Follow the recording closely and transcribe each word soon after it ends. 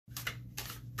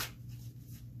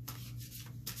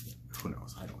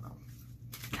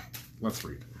let's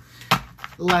read.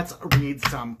 Let's read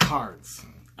some cards.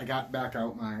 I got back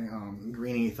out my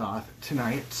Greenie Thoth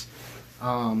tonight.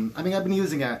 I mean, I've been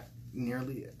using it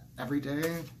nearly every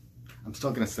day. I'm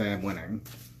still gonna say I'm winning.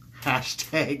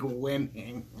 Hashtag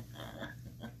winning.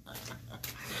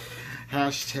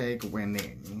 Hashtag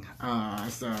winning.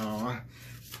 So,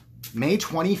 May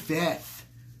 25th.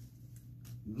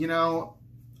 You know,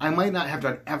 I might not have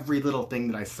done every little thing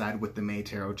that I said with the May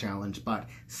Tarot Challenge, but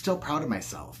still proud of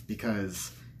myself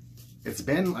because it's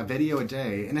been a video a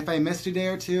day. And if I missed a day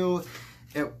or two,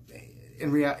 to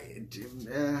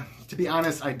be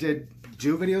honest, I did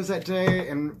do videos that day,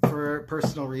 and for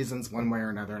personal reasons, one way or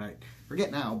another, and I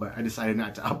forget now, but I decided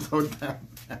not to upload them.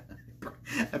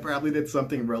 I probably did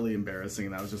something really embarrassing,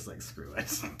 and I was just like, screw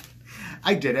it.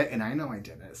 I did it, and I know I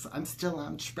did it, so I'm still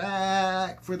on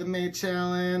track for the May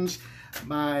Challenge,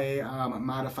 my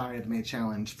modified May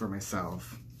Challenge for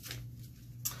myself.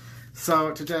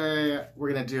 So today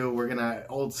we're gonna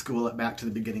old school it back to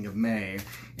the beginning of May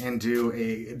and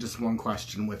do just one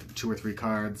question with 2 or 3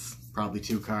 cards, probably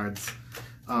 2 cards.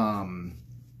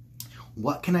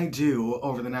 What can I do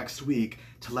over the next week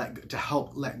to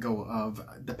help let go of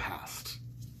the past?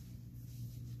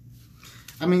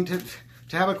 I mean, to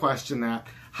have a question that,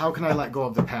 how can I let go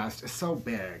of the past, is so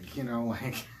big, you know,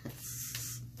 like,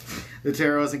 the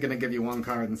tarot isn't going to give you one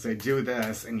card and say, do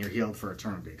this, and you're healed for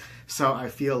eternity. So I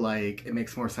feel like it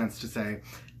makes more sense to say,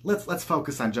 let's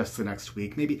focus on just the next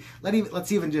week. Maybe,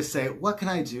 let's even just say, what can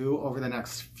I do over the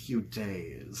next few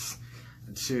days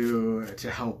to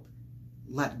help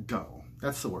let go?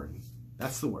 That's the word.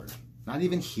 That's the word. Not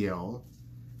even heal,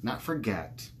 not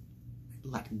forget.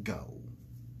 Let go.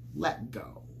 Let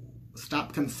go.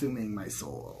 Stop consuming my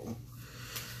soul.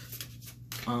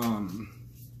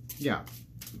 Yeah,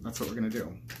 that's what we're gonna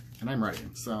do. And I'm ready,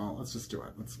 so let's just do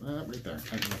it. Let's, right there. It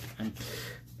feels right.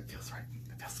 It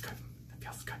feels good. It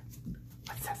feels good.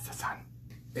 What's this, the sun?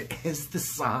 It is the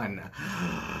sun.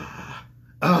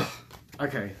 Ugh.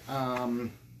 Okay,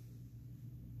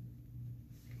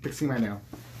 fixing my nail.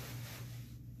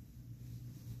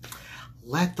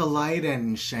 Let the light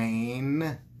in,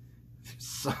 Shane.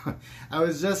 So, I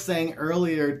was just saying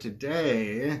earlier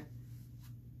today,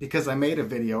 because I made a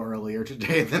video earlier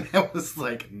today, then I was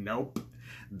like, nope,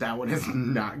 that one is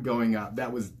not going up.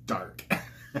 That was dark.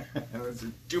 That was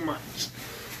too much.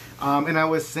 And I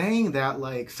was saying that,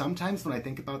 like, sometimes when I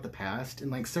think about the past and,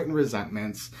 like, certain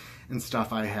resentments and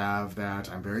stuff I have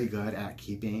that I'm very good at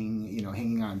keeping, you know,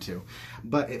 hanging on to,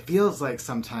 but it feels like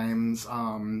sometimes,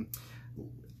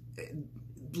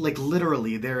 like,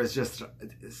 literally, there is just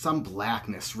some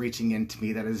blackness reaching into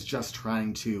me that is just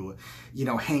trying to, you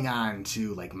know, hang on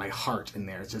to, like, my heart in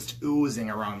there. It's just oozing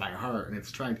around my heart, and it's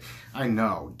trying, I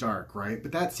know, dark, right?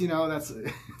 But that's, you know, that's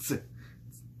it's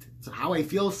how I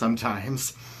feel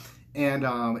sometimes. And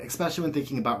especially when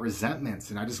thinking about resentments,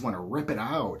 and I just want to rip it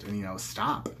out and, you know,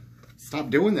 stop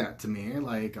doing that to me.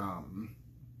 Like,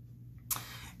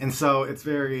 and so it's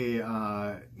very,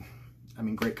 I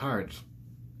mean, great card.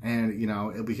 And, you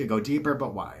know, we could go deeper,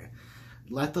 but why?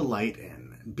 Let the light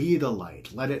in. Be the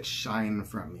light. Let it shine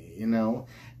from me, you know?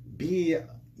 Be,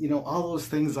 you know, all those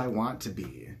things I want to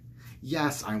be.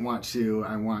 Yes, I want to,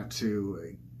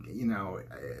 you know,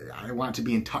 I want to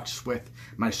be in touch with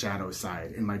my shadow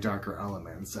side and my darker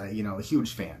elements. You know, a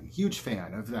huge fan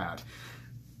of that.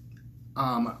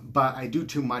 But I do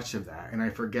too much of that, and I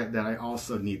forget that I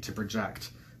also need to project,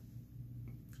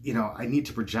 you know, I need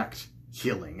to project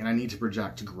healing, and I need to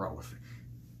project growth.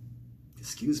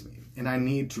 Excuse me. And I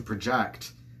need to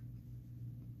project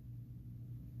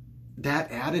that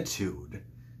attitude,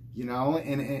 you know,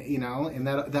 and you know, and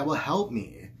that will help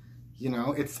me. You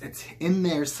know, it's in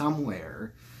there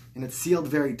somewhere, and it's sealed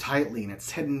very tightly, and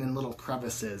it's hidden in little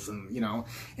crevices, and, you know,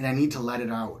 and I need to let it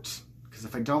out, because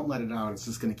if I don't let it out, it's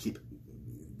just going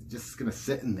to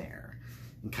sit in there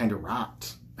and kind of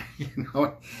rot. You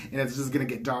know, and it's just going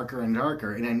to get darker and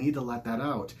darker, and I need to let that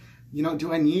out. You know,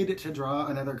 do I need to draw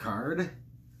another card?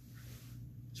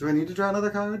 Do I need to draw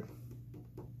another card?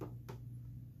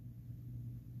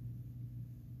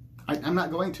 I'm not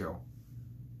going to.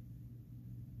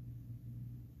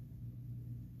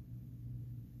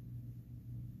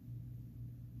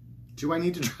 Do I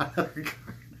need to draw another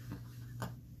card?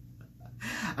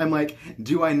 I'm like,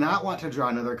 do I not want to draw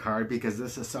another card because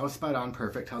this is so spot on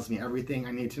perfect, tells me everything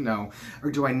I need to know? Or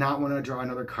do I not want to draw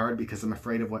another card because I'm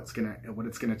afraid of what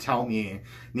it's gonna tell me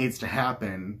needs to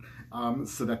happen,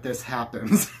 so that this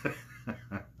happens?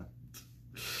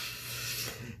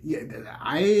 Yeah,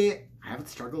 I haven't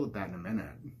struggled with that in a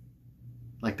minute.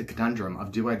 Like the conundrum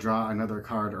of, do I draw another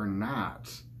card or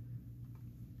not?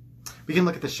 We can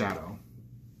look at the shadow.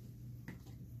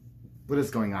 What is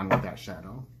going on with that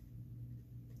shadow?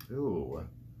 Ooh,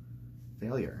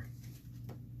 failure.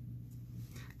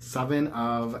 7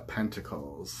 of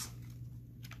Pentacles.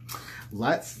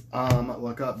 Let's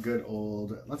look up good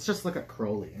old, let's just look at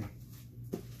Crowley.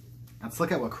 Let's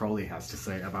look at what Crowley has to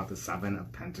say about the 7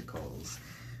 of Pentacles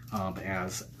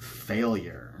as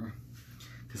failure.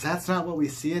 Because that's not what we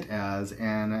see it as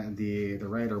in the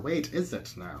Rider-Waite, is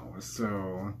it now?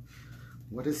 So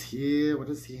what does he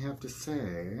have to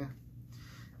say?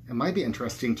 It might be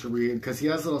interesting to read because he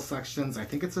has little sections. I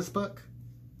think it's his book.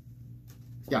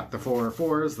 Yeah, the 4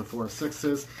 4s, the 4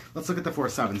 6s. Let's look at the 4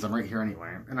 7s. I'm right here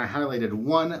anyway. And I highlighted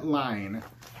one line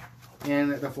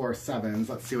in the 4 7s.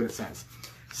 Let's see what it says.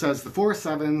 It says, the 4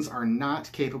 7s are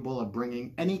not capable of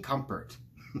bringing any comfort.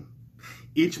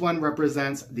 Each one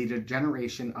represents the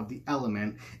degeneration of the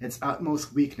element. Its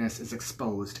utmost weakness is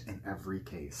exposed in every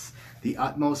case. The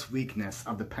utmost weakness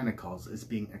of the Pentacles is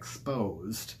being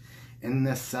exposed in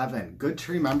the 7. Good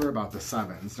to remember about the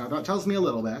 7s. Now that tells me a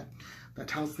little bit. That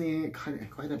tells me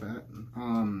quite a bit.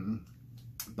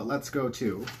 But let's go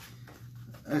to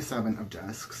a 7 of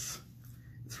Discs.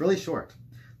 It's really short.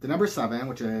 The number 7,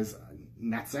 which is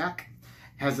Netzach,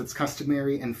 has its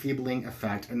customary enfeebling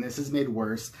effect, and this is made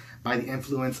worse by the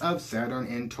influence of Saturn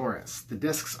in Taurus. The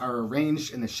discs are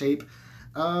arranged in the shape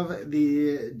of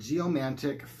the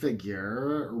geomantic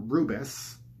figure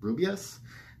Rubius,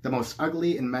 the most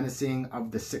ugly and menacing of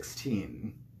the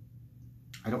 16.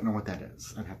 I don't know what that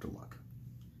is. I'd have to look.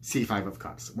 C5 of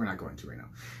Cups. We're not going to right now.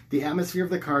 The atmosphere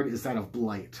of the card is that of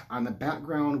blight. On the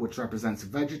background, which represents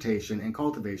vegetation and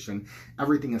cultivation,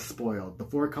 everything is spoiled. The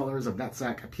 4 colors of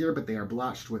Netzach appear, but they are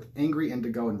blotched with angry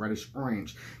indigo and reddish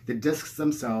orange. The discs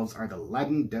themselves are the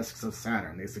leaden discs of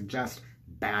Saturn. They suggest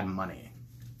bad money.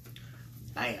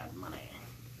 Bad money.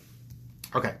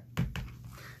 Okay.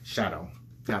 Shadow.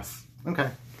 Yes. Okay.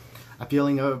 A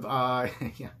feeling of,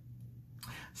 yeah.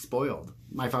 Spoiled.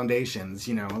 My foundations,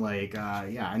 you know, like,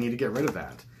 yeah, I need to get rid of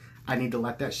that. I need to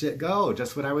let that shit go.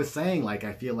 Just what I was saying. Like,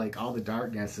 I feel like all the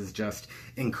darkness is just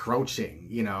encroaching,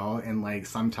 you know, and like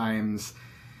sometimes,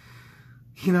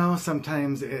 you know,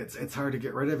 sometimes it's hard to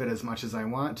get rid of it as much as I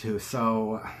want to.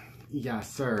 So, yeah,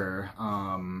 sir.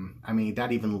 I mean,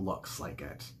 that even looks like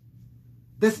it.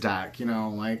 This deck, you know,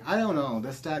 like, I don't know.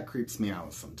 This deck creeps me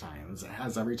out sometimes. It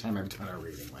has every time I've done a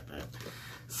reading with it.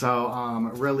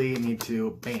 So, really need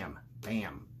to, bam,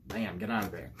 bam, bam, get out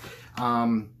of there.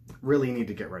 Really need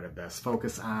to get rid of this.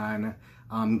 Focus on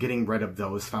getting rid of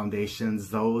those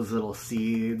foundations, those little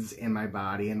seeds in my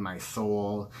body and my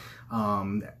soul.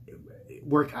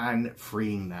 Work on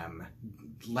freeing them,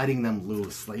 letting them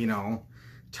loose, you know,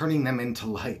 turning them into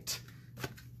light.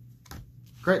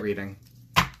 Great reading.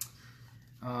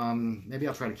 Maybe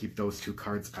I'll try to keep those 2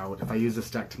 cards out. If I use this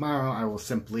deck tomorrow, I will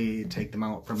simply take them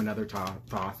out from another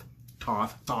Thoth,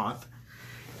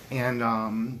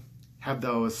 and have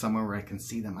those somewhere where I can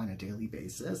see them on a daily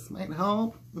basis. Might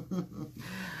help.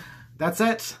 That's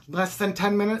it. Less than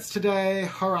 10 minutes today.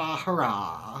 Hurrah,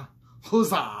 hurrah.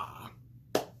 Huzzah.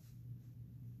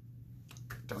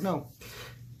 Don't know.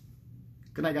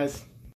 Good night, guys.